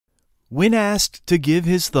When asked to give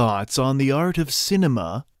his thoughts on the art of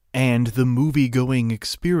cinema and the movie-going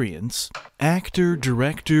experience, actor,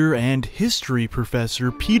 director, and history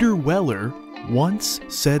professor Peter Weller once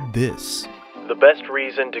said this: "The best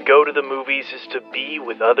reason to go to the movies is to be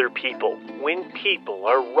with other people. When people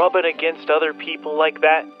are rubbing against other people like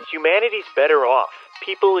that, humanity's better off.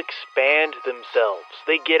 People expand themselves.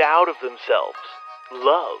 They get out of themselves.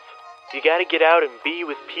 Love. You gotta get out and be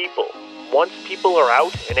with people. Once people are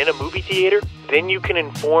out and in a movie theater, then you can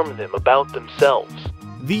inform them about themselves."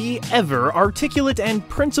 The ever-articulate and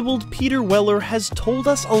principled Peter Weller has told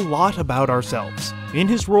us a lot about ourselves, in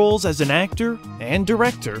his roles as an actor and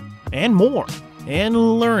director, and more.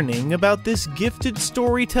 And learning about this gifted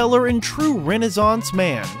storyteller and true Renaissance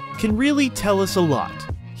man can really tell us a lot.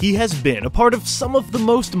 He has been a part of some of the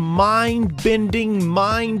most mind-bending,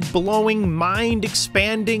 mind-blowing,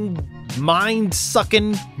 mind-expanding,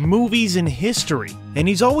 mind-sucking movies in history, and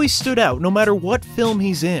he's always stood out no matter what film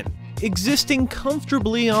he's in, existing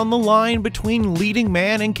comfortably on the line between leading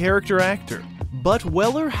man and character actor. But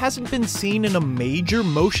Weller hasn't been seen in a major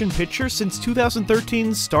motion picture since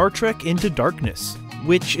 2013's Star Trek Into Darkness,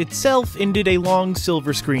 which itself ended a long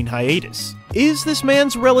silver screen hiatus. Is this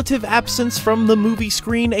man's relative absence from the movie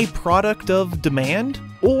screen a product of demand?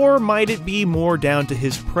 Or might it be more down to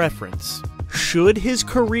his preference? Should his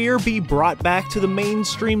career be brought back to the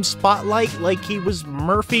mainstream spotlight like he was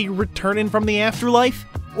Murphy returning from the afterlife?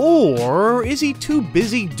 Or is he too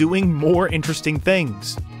busy doing more interesting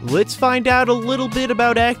things? Let's find out a little bit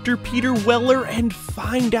about actor Peter Weller and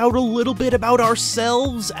find out a little bit about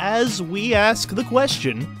ourselves as we ask the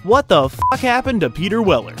question, what the fuck happened to Peter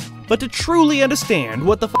Weller? But to truly understand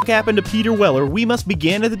what the fuck happened to Peter Weller, we must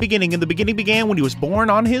begin at the beginning, and the beginning began when he was born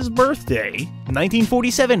on his birthday,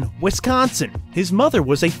 1947, Wisconsin. His mother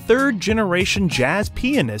was a third-generation jazz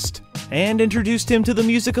pianist and introduced him to the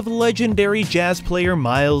music of legendary jazz player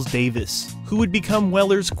Miles Davis, who would become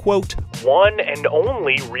Weller's, quote, "one and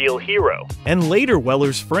only real hero," and later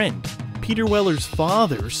Weller's friend. Peter Weller's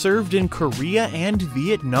father served in Korea and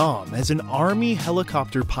Vietnam as an Army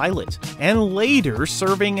helicopter pilot, and later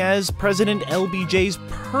serving as President LBJ's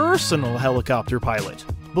personal helicopter pilot,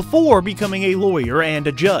 before becoming a lawyer and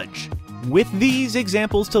a judge. With these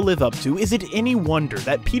examples to live up to, is it any wonder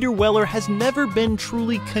that Peter Weller has never been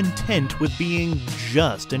truly content with being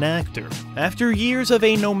just an actor? After years of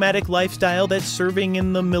a nomadic lifestyle that serving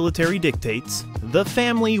in the military dictates, the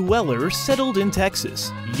family Weller settled in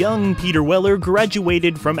Texas. Young Peter Weller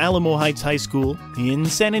graduated from Alamo Heights High School in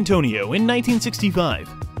San Antonio in 1965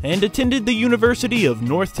 and attended the University of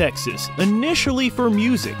North Texas, initially for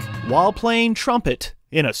music, while playing trumpet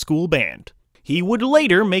in a school band. He would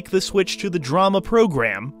later make the switch to the drama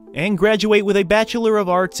program and graduate with a Bachelor of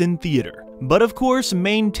Arts in Theater, but of course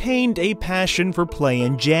maintained a passion for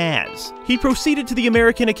playing jazz. He proceeded to the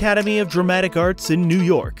American Academy of Dramatic Arts in New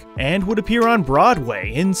York and would appear on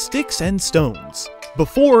Broadway in Sticks and Stones,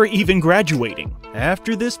 before even graduating.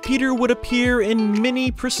 After this, Peter would appear in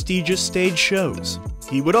many prestigious stage shows.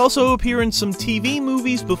 He would also appear in some TV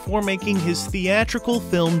movies before making his theatrical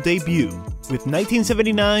film debut with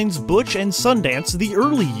 1979's Butch and Sundance: The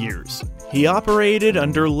Early Years. He operated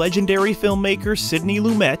under legendary filmmaker Sidney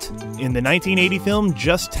Lumet in the 1980 film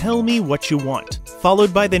Just Tell Me What You Want,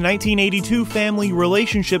 followed by the 1982 family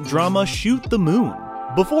relationship drama Shoot the Moon,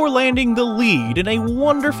 before landing the lead in a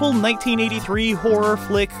wonderful 1983 horror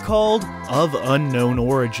flick called Of Unknown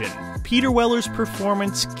Origin. Peter Weller's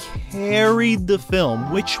performance carried the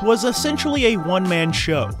film, which was essentially a one-man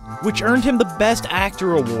show, which earned him the Best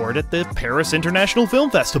Actor award at the Paris International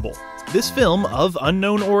Film Festival. This film, Of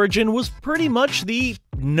Unknown Origin, was pretty much the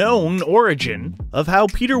known origin of how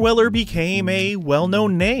Peter Weller became a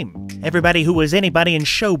well-known name. Everybody who was anybody in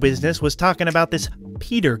show business was talking about this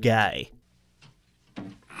Peter guy.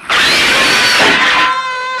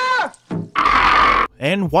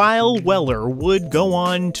 And while Weller would go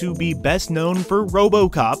on to be best known for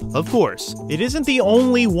Robocop, of course, it isn't the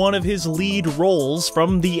only one of his lead roles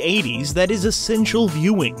from the 80s that is essential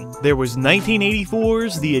viewing. There was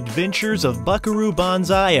 1984's The Adventures of Buckaroo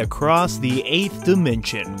Banzai Across the Eighth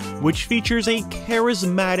Dimension, which features a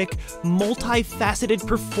charismatic, multifaceted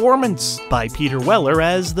performance by Peter Weller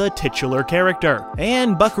as the titular character.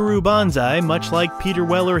 And Buckaroo Banzai, much like Peter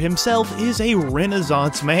Weller himself, is a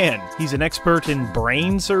Renaissance man. He's an expert in brain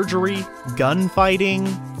surgery, gunfighting,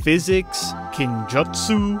 physics,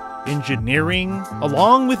 kinjutsu, engineering,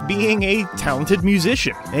 along with being a talented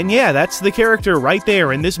musician. And yeah, that's the character right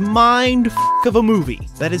there in this mind f*** of a movie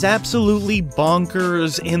that is absolutely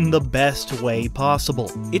bonkers in the best way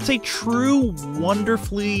possible. It's a true,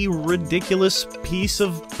 wonderfully ridiculous piece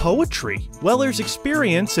of poetry. Weller's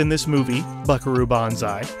experience in this movie, Buckaroo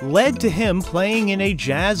Banzai, led to him playing in a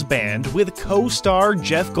jazz band with co-star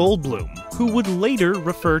Jeff Goldblum, who would later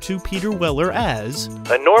refer to Peter Weller as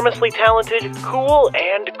enormously talented, cool,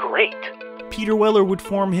 and great. Peter Weller would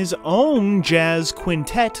form his own jazz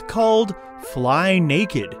quintet called Fly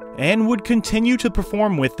Naked, and would continue to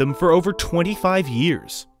perform with them for over 25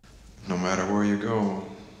 years. No matter where you go,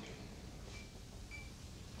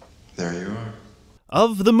 there you are.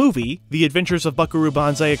 Of the movie, The Adventures of Buckaroo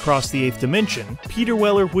Banzai Across the Eighth Dimension, Peter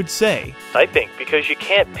Weller would say, I think because you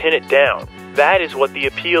can't pin it down. That is what the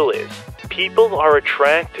appeal is. People are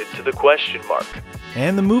attracted to the question mark.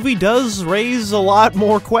 And the movie does raise a lot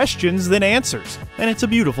more questions than answers, and it's a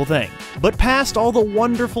beautiful thing. But past all the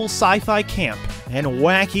wonderful sci-fi camp and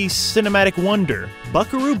wacky cinematic wonder,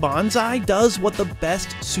 Buckaroo Banzai does what the best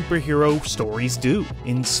superhero stories do.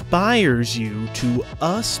 Inspires you to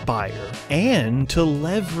aspire and to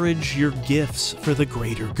leverage your gifts for the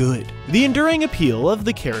greater good. The enduring appeal of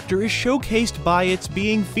the character is showcased by its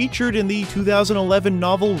being featured in the 2011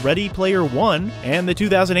 novel Ready Player One and the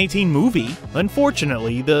 2018 movie.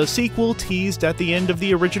 Unfortunately, the sequel teased at the end of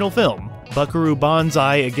the original film, Buckaroo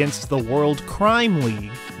Banzai Against the World Crime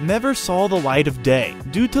League, never saw the light of day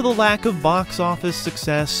due to the lack of box office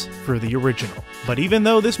success for the original. But even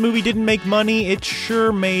though this movie didn't make money, it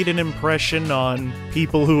sure made an impression on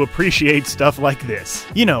people who appreciate stuff like this.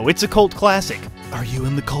 You know, it's a cult classic. Are you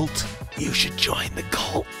in the cult? You should join the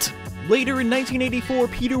cult. Later in 1984,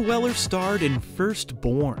 Peter Weller starred in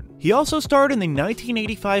Firstborn. He also starred in the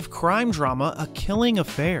 1985 crime drama A Killing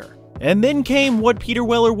Affair. And then came what Peter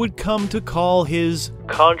Weller would come to call his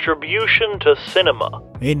contribution to cinema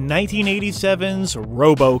in 1987's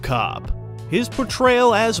Robocop. His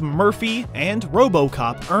portrayal as Murphy and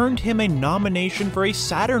Robocop earned him a nomination for a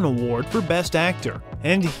Saturn Award for Best Actor,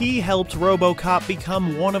 and he helped Robocop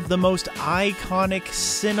become one of the most iconic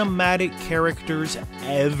cinematic characters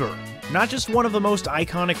ever. Not just one of the most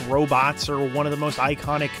iconic robots or one of the most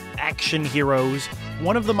iconic action heroes,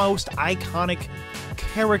 one of the most iconic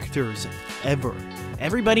characters ever.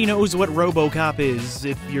 Everybody knows what Robocop is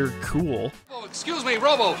if you're cool. Oh, excuse me,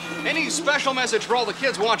 Robo. Any special message for all the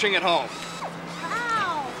kids watching at home?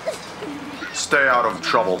 Stay out of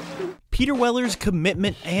trouble. Peter Weller's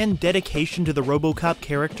commitment and dedication to the Robocop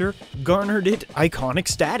character garnered it iconic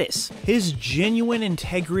status. His genuine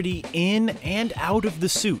integrity in and out of the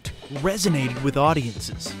suit resonated with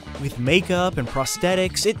audiences. With makeup and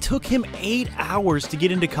prosthetics, it took him 8 hours to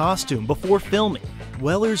get into costume before filming.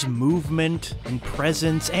 Weller's movement and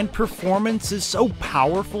presence and performance is so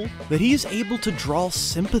powerful that he is able to draw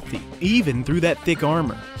sympathy, even through that thick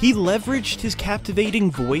armor. He leveraged his captivating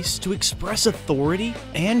voice to express authority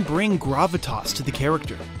and bring gravitas to the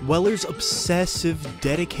character. Weller's obsessive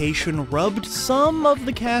dedication rubbed some of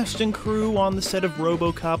the cast and crew on the set of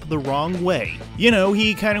Robocop the wrong way. You know,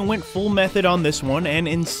 he kind of went full method on this one and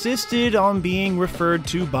insisted on being referred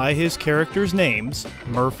to by his characters' names,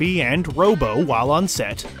 Murphy and Robo, while on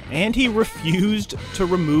set, and he refused to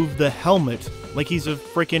remove the helmet like he's a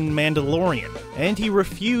frickin' Mandalorian. And he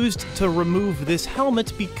refused to remove this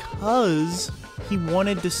helmet because he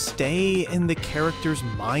wanted to stay in the character's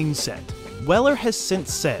mindset. Weller has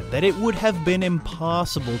since said that it would have been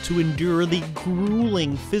impossible to endure the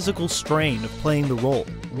grueling physical strain of playing the role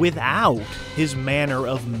without his manner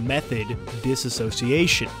of method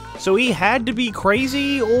disassociation. So he had to be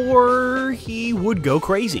crazy or he would go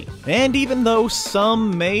crazy. And even though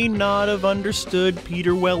some may not have understood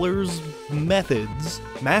Peter Weller's methods,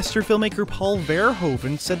 master filmmaker Paul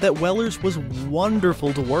Verhoeven said that Weller's was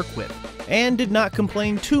wonderful to work with and did not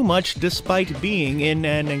complain too much despite being in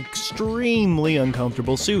an extremely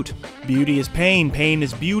uncomfortable suit. Beauty is pain, pain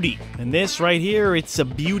is beauty, and this right here, it's a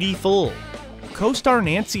beautiful. Co-star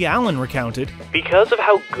Nancy Allen recounted, because of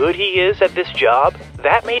how good he is at this job,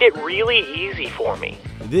 that made it really easy for me.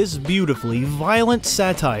 This beautifully violent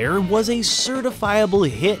satire was a certifiable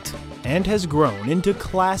hit and has grown into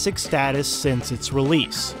classic status since its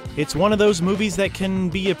release. It's one of those movies that can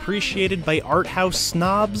be appreciated by art house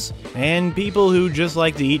snobs and people who just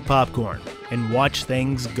like to eat popcorn and watch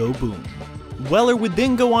things go boom. Weller would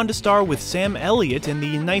then go on to star with Sam Elliott in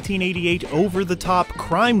the 1988 over-the-top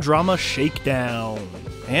crime drama Shakedown.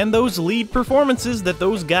 And those lead performances that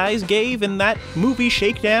those guys gave in that movie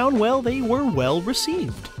Shakedown, well, they were well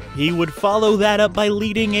received. He would follow that up by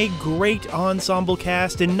leading a great ensemble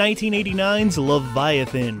cast in 1989's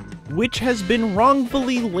Leviathan. which has been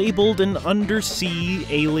wrongfully labeled an undersea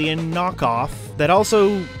alien knockoff that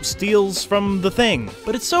also steals from The Thing.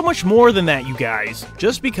 But it's so much more than that, you guys.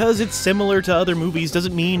 Just because it's similar to other movies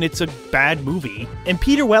doesn't mean it's a bad movie. And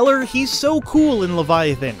Peter Weller, he's so cool in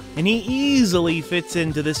Leviathan, and he easily fits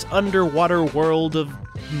into this underwater world of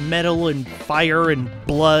metal and fire and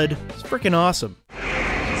blood. It's freaking awesome. Say,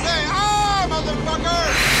 ah, motherfucker!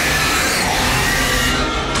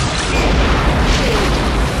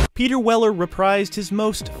 Peter Weller reprised his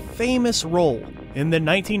most famous role in the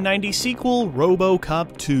 1990 sequel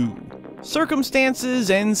Robocop 2.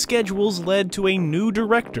 Circumstances and schedules led to a new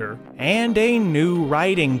director and a new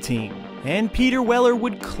writing team, and Peter Weller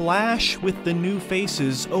would clash with the new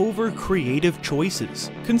faces over creative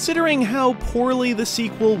choices. Considering how poorly the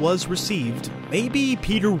sequel was received, maybe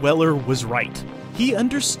Peter Weller was right. He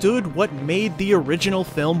understood what made the original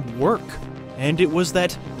film work, and it was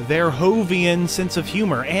that Verhoevian sense of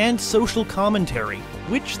humor and social commentary,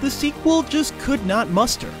 which the sequel just could not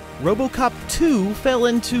muster. Robocop 2 fell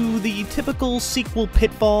into the typical sequel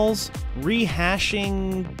pitfalls,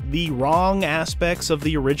 rehashing the wrong aspects of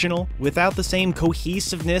the original without the same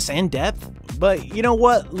cohesiveness and depth. But you know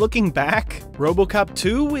what? Looking back, Robocop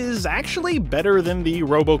 2 is actually better than the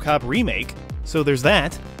Robocop remake, so there's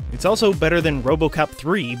that. It's also better than Robocop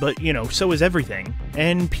 3, but, you know, so is everything.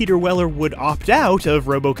 And Peter Weller would opt out of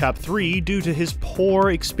Robocop 3 due to his poor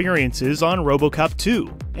experiences on Robocop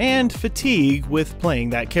 2, and fatigue with playing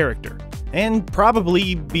that character. And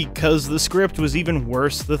probably because the script was even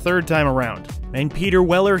worse the third time around. And Peter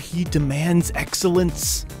Weller, he demands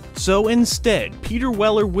excellence. So instead, Peter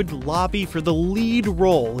Weller would lobby for the lead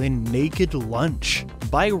role in Naked Lunch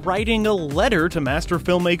by writing a letter to master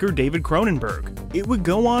filmmaker David Cronenberg. It would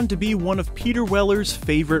go on to be one of Peter Weller's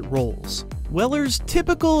favorite roles. Weller's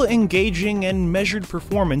typical engaging and measured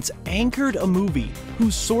performance anchored a movie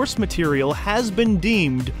whose source material has been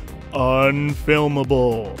deemed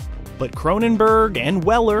unfilmable. But Cronenberg and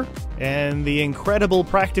Weller, and the incredible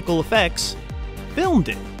practical effects, filmed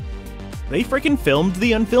it. They freaking filmed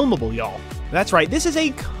the unfilmable, y'all. That's right, this is a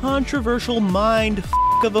controversial mind f***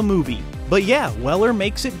 of a movie. But yeah, Weller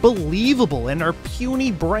makes it believable, and our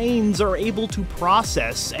puny brains are able to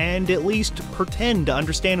process and at least pretend to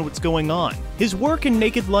understand what's going on. His work in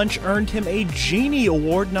Naked Lunch earned him a Genie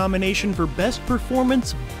Award nomination for Best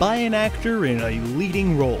Performance by an Actor in a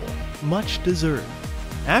Leading Role. Much deserved.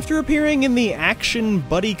 After appearing in the action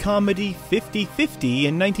buddy comedy 50-50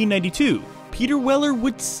 in 1992, Peter Weller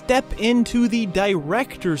would step into the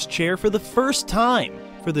director's chair for the first time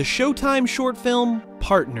for the Showtime short film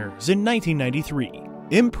Partners in 1993.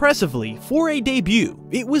 Impressively, for a debut,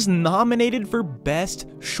 it was nominated for Best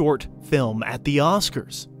Short Film at the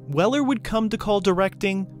Oscars. Weller would come to call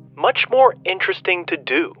directing much more interesting to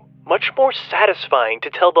do, much more satisfying to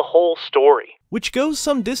tell the whole story, which goes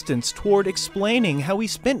some distance toward explaining how he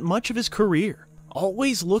spent much of his career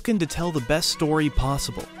always looking to tell the best story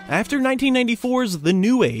possible. After 1994's The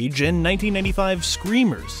New Age and 1995's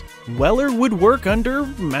Screamers, Weller would work under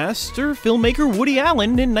master filmmaker Woody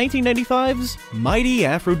Allen in 1995's Mighty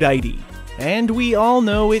Aphrodite. And we all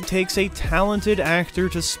know it takes a talented actor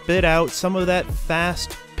to spit out some of that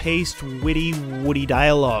fast-paced, witty Woody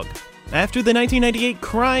dialogue. After the 1998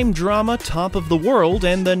 crime drama Top of the World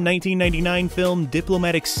and the 1999 film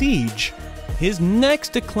Diplomatic Siege, his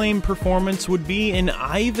next acclaimed performance would be in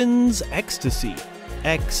Ivan's Ecstasy,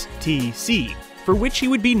 XTC, for which he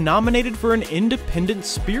would be nominated for an Independent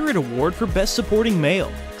Spirit Award for Best Supporting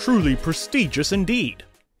Male. Truly prestigious indeed.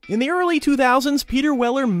 In the early 2000s, Peter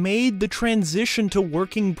Weller made the transition to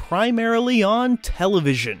working primarily on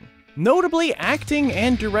television, notably acting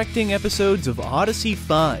and directing episodes of Odyssey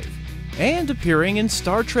 5, and appearing in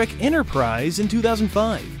Star Trek Enterprise in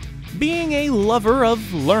 2005. Being a lover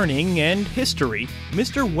of learning and history,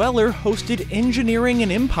 Mr. Weller hosted Engineering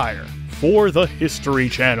and Empire for the History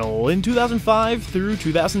Channel in 2005 through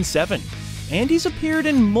 2007, and he's appeared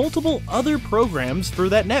in multiple other programs for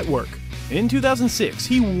that network. In 2006,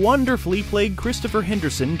 he wonderfully played Christopher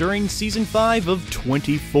Henderson during Season 5 of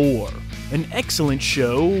 24, an excellent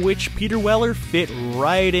show which Peter Weller fit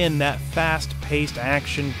right in that fast-paced,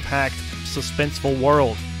 action-packed, suspenseful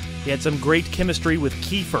world. He had some great chemistry with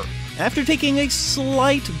Kiefer. After taking a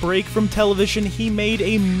slight break from television, he made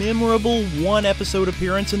a memorable one-episode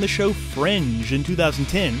appearance in the show Fringe in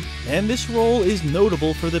 2010, and this role is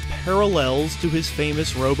notable for the parallels to his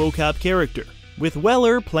famous Robocop character, with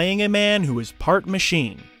Weller playing a man who is part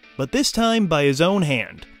machine, but this time by his own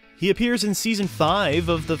hand. He appears in Season 5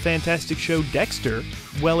 of the fantastic show Dexter.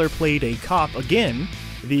 Weller played a cop again,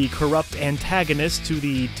 the corrupt antagonist to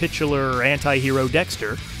the titular anti-hero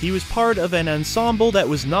Dexter. He was part of an ensemble that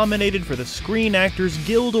was nominated for the Screen Actors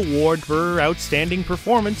Guild Award for Outstanding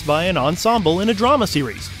Performance by an Ensemble in a Drama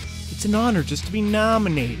Series. It's an honor just to be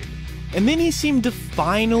nominated. And then he seemed to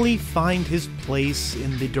finally find his place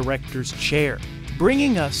in the director's chair,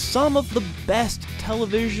 bringing us some of the best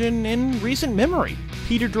television in recent memory.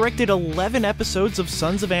 Peter directed 11 episodes of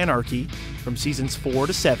Sons of Anarchy, from seasons 4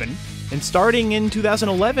 to 7, and starting in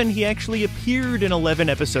 2011, he actually appeared in 11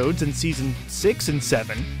 episodes in season 6 and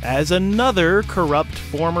 7 as another corrupt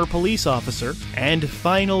former police officer and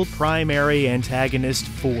final primary antagonist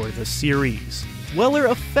for the series. Weller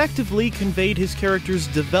effectively conveyed his character's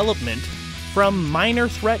development from minor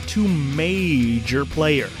threat to major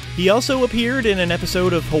player. He also appeared in an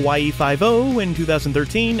episode of Hawaii Five-0 in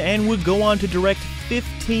 2013 and would go on to direct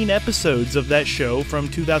 15 episodes of that show from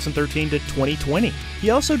 2013 to 2020. He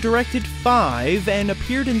also directed 5 and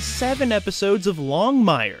appeared in 7 episodes of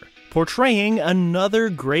Longmire, portraying another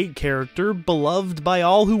great character beloved by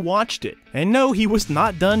all who watched it. And no, he was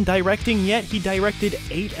not done directing yet. He directed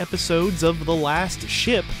 8 episodes of The Last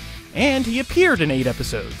Ship, and he appeared in 8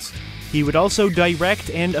 episodes. He would also direct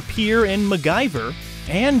and appear in MacGyver,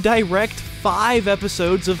 and direct 5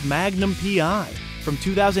 episodes of Magnum P.I. from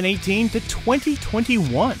 2018 to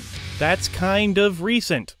 2021. That's kind of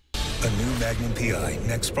recent. A new Magnum P.I.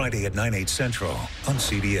 next Friday at 9/8 Central on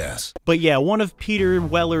CBS. But yeah, one of Peter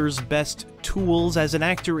Weller's best tools as an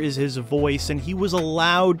actor is his voice, and he was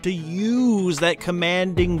allowed to use that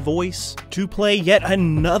commanding voice to play yet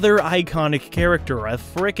another iconic character, a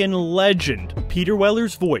frickin' legend. Peter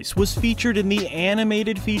Weller's voice was featured in the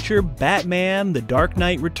animated feature Batman: The Dark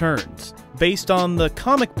Knight Returns, based on the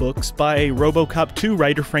comic books by Robocop 2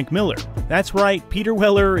 writer Frank Miller. That's right, Peter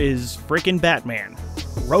Weller is frickin' Batman.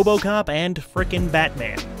 Robocop and frickin'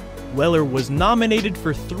 Batman. Weller was nominated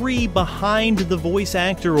for 3 Behind the Voice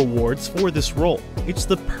Actor Awards for this role. It's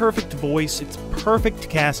the perfect voice, it's perfect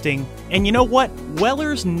casting, and you know what?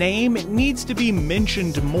 Weller's name needs to be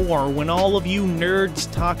mentioned more when all of you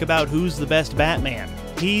nerds talk about who's the best Batman.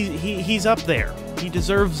 He's up there. He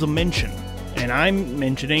deserves a mention, and I'm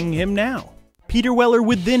mentioning him now. Peter Weller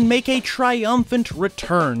would then make a triumphant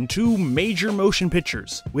return to major motion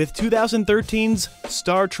pictures with 2013's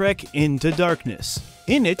Star Trek Into Darkness.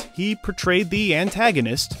 In it, he portrayed the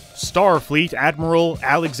antagonist, Starfleet Admiral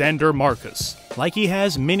Alexander Marcus. Like he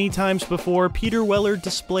has many times before, Peter Weller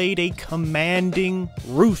displayed a commanding,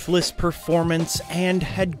 ruthless performance and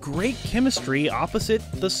had great chemistry opposite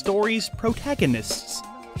the story's protagonists.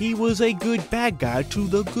 He was a good bad guy to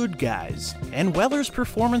the good guys, and Weller's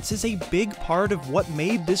performance is a big part of what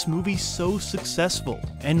made this movie so successful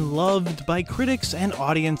and loved by critics and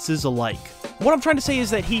audiences alike. What I'm trying to say is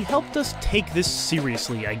that he helped us take this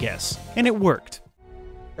seriously, I guess, and it worked.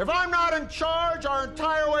 If I'm not in charge, our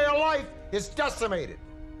entire way of life is decimated.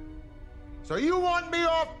 So you want me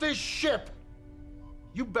off this ship,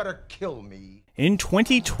 you better kill me. In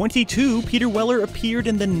 2022, Peter Weller appeared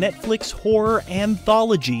in the Netflix horror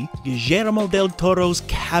anthology Guillermo del Toro's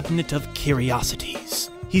Cabinet of Curiosities.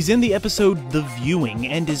 He's in the episode The Viewing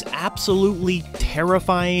and is absolutely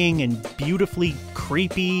terrifying and beautifully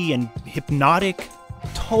creepy and hypnotic.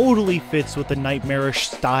 Totally fits with the nightmarish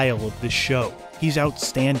style of this show. He's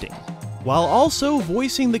outstanding. While also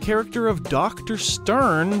voicing the character of Dr.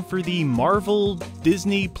 Stern for the Marvel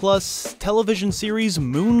Disney Plus television series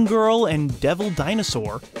Moon Girl and Devil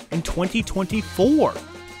Dinosaur in 2024.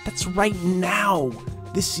 That's right now,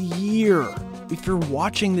 this year. If you're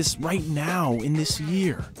watching this right now in this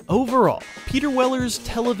year. Overall, Peter Weller's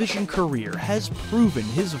television career has proven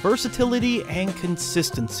his versatility and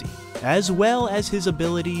consistency, as well as his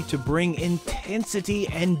ability to bring intensity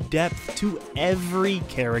and depth to every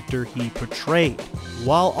character he portrayed,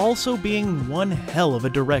 while also being one hell of a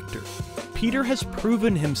director. Peter has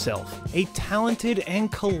proven himself a talented and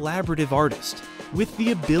collaborative artist, with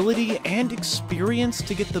the ability and experience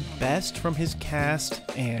to get the best from his cast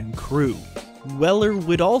and crew. Weller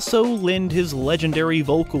would also lend his legendary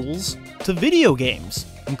vocals to video games,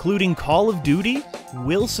 including Call of Duty,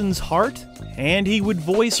 Wilson's Heart, and he would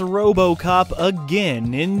voice Robocop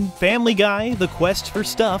again in Family Guy, The Quest for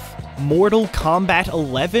Stuff, Mortal Kombat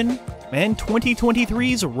 11, and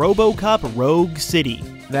 2023's Robocop Rogue City.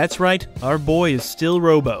 That's right, our boy is still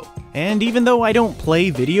Robo. And even though I don't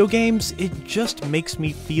play video games, it just makes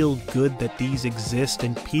me feel good that these exist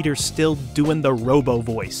and Peter's still doing the Robo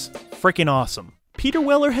voice. Frickin' awesome. Peter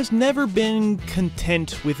Weller has never been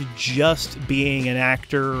content with just being an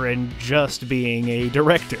actor and just being a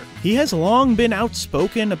director. He has long been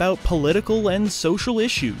outspoken about political and social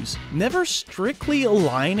issues, never strictly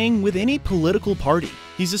aligning with any political party.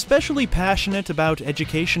 He's especially passionate about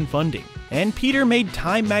education funding, and Peter made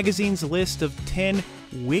Time magazine's list of 10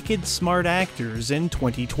 wicked smart actors in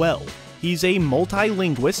 2012. He's a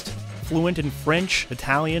multilinguist, fluent in French,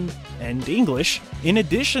 Italian, and English, in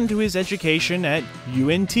addition to his education at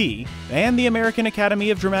UNT and the American Academy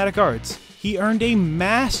of Dramatic Arts. He earned a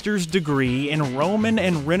master's degree in Roman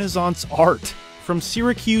and Renaissance art from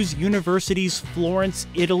Syracuse University's Florence,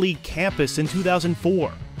 Italy campus in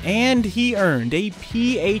 2004. And he earned a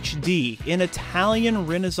Ph.D. in Italian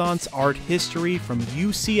Renaissance art history from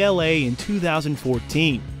UCLA in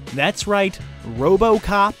 2014. That's right,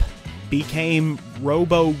 Robocop became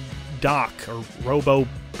Robo Doc, or Robo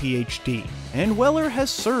Ph.D. And Weller has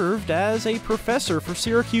served as a professor for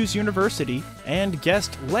Syracuse University and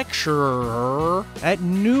guest lecturer at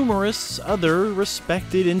numerous other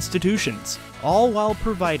respected institutions, all while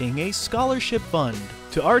providing a scholarship fund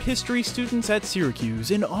to art history students at Syracuse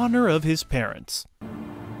in honor of his parents.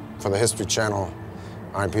 For the History Channel,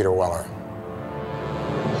 I'm Peter Weller.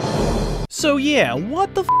 So yeah,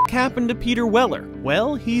 what the f happened to Peter Weller?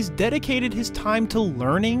 Well, he's dedicated his time to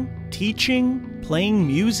learning, teaching, playing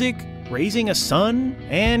music, raising a son,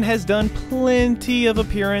 and has done plenty of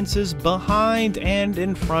appearances behind and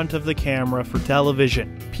in front of the camera for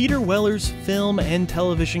television. Peter Weller's film and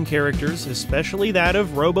television characters, especially that of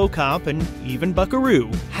Robocop and even Buckaroo,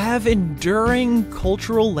 have enduring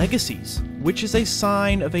cultural legacies, which is a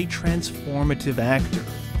sign of a transformative actor.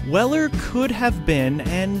 Weller could have been,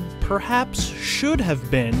 and perhaps should have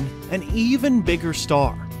been, an even bigger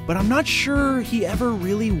star, but I'm not sure he ever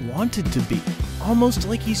really wanted to be. Almost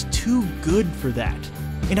like he's too good for that.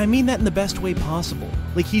 And I mean that in the best way possible.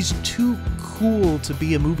 Like he's too cool to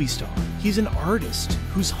be a movie star. He's an artist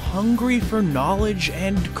who's hungry for knowledge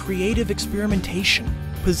and creative experimentation,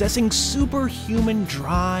 possessing superhuman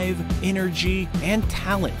drive, energy, and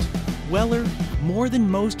talent. Weller, more than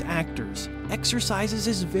most actors, exercises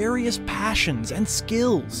his various passions and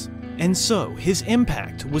skills. And so, his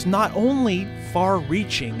impact was not only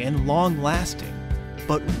far-reaching and long-lasting,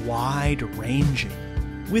 but wide-ranging.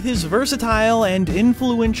 With his versatile and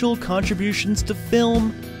influential contributions to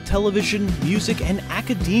film, television, music, and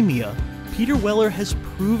academia, Peter Weller has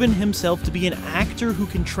proven himself to be an actor who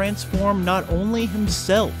can transform not only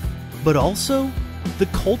himself, but also the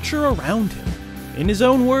culture around him. In his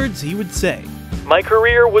own words, he would say, "My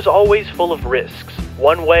career was always full of risks,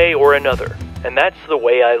 one way or another, and that's the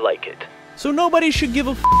way I like it." So nobody should give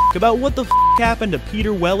a f about what the f happened to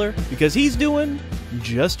Peter Weller, because he's doing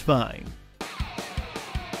just fine.